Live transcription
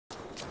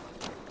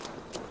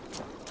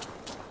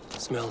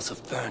smells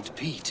of burnt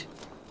peat.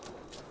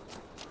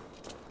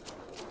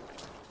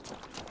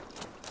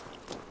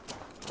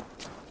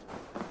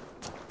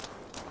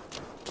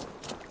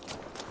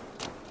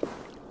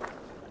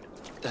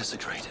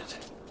 Desecrated,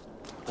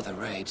 with a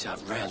rage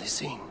I've rarely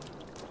seen.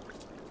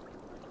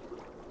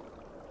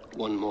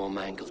 One more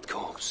mangled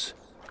corpse.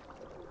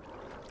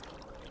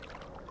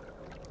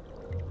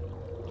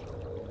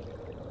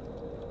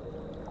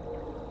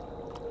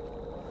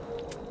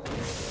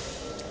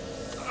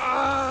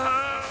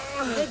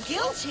 The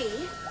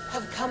guilty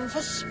have come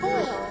for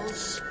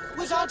spoils.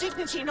 Was our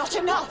dignity not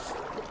enough?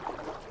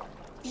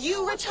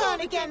 You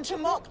return again to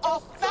mock our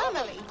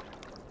family?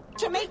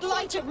 To make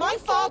light of my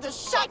father's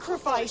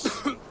sacrifice?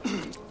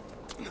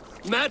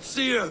 Mad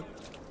Seer!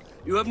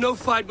 You have no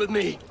fight with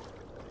me.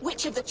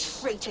 Which of the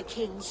traitor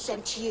kings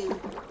sent you?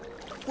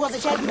 Was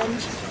it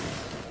Edmund?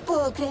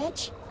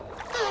 Burgred?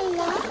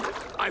 Allah?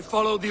 I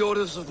follow the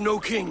orders of no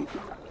king,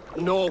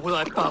 nor will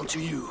I bow to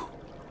you.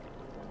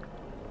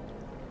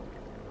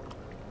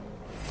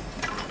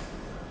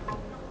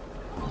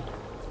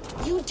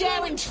 You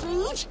dare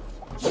intrude?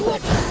 You are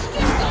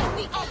distinct like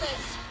the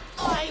others!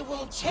 I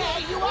will tear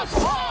you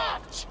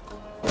apart!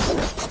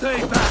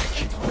 Stay back!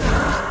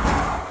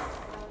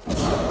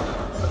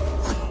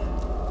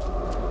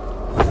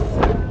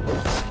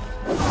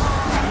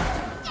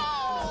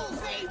 Oh,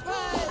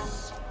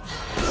 vapors!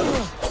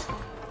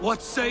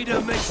 What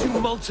Seder makes you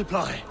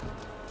multiply?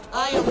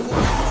 I am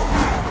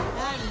one,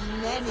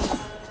 and many.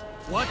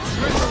 What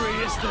trickery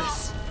is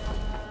this?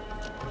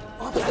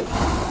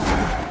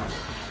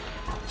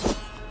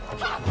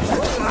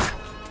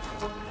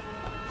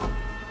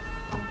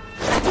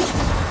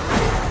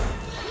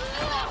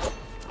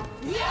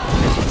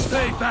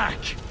 Stay back!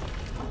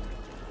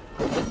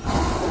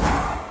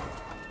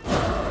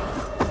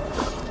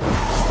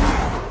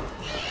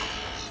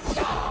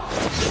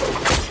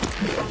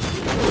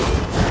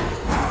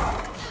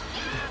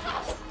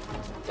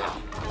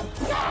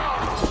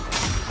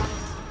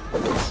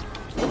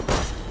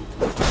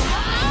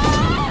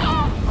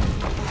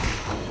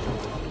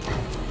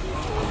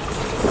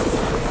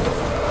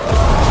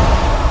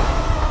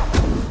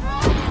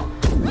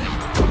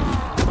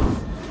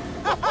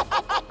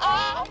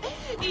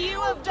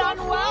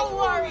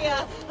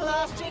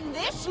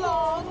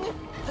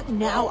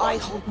 Now I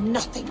hold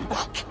nothing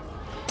back.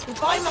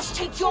 If I must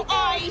take your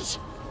eyes,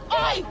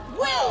 I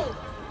will!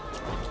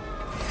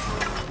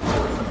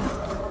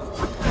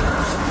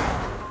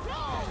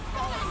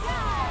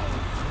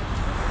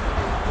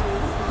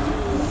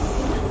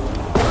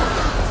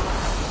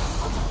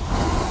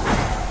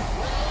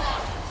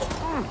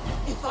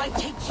 If I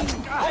take you,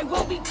 I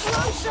will be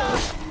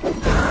closer!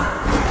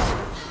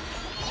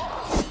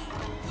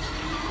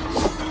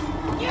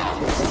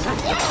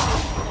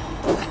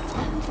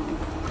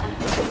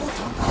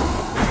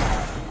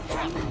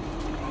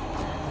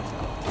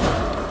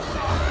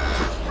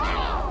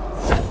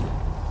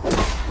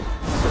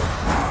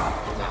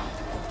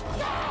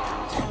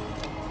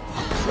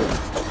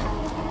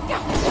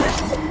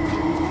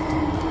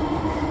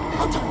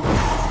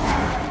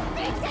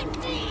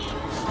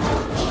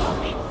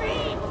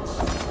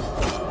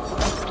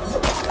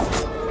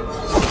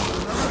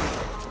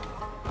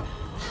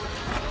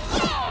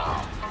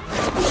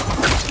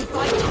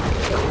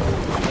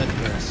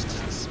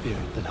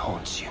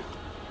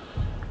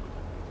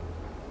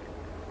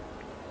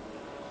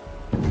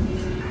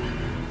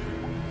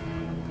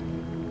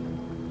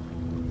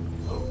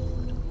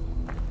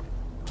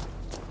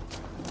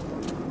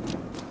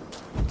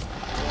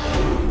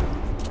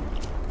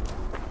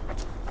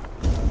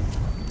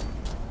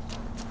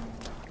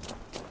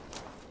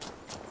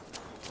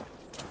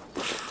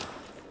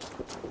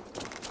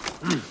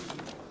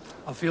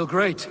 I feel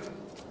great.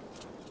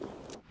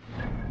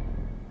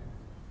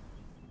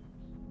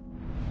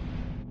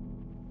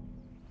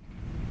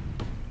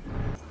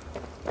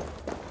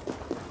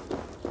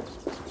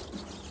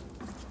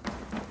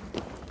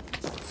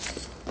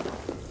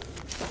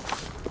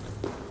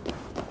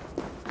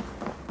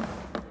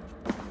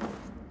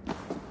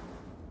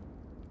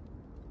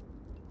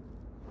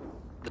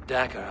 The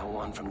dagger I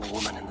won from the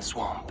woman in the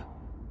swamp.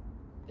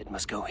 It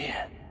must go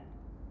here.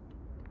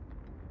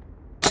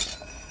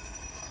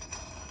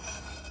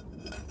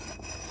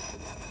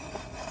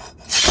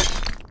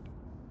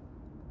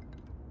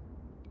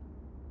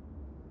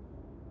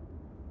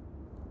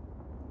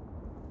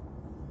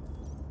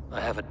 I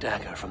have a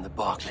dagger from the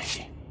Bark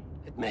Lady.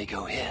 It may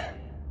go here.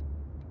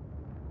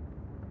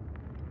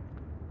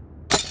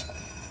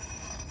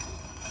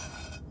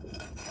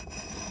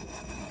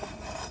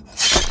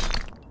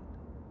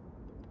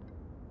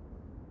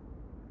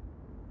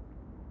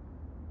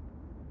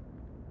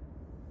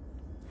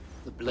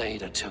 The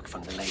blade I took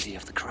from the Lady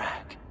of the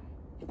Crag.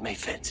 It may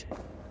fit.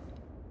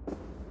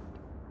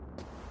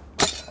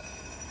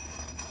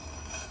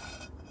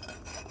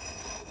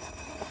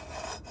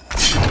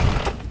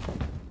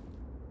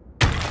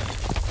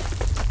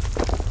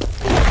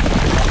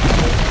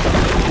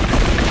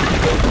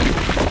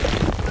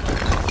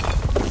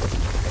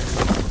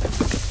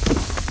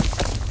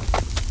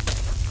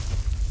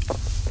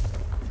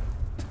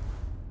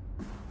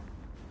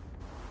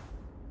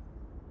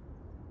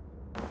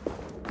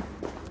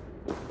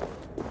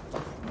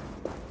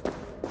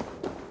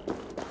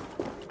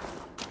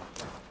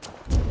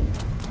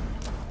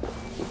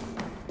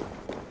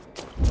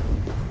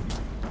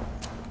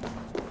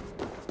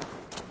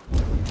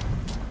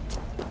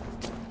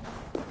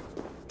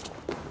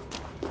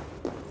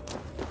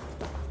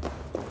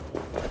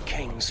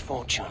 king's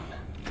fortune,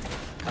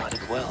 guarded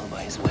well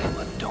by his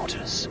wayward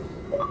daughters.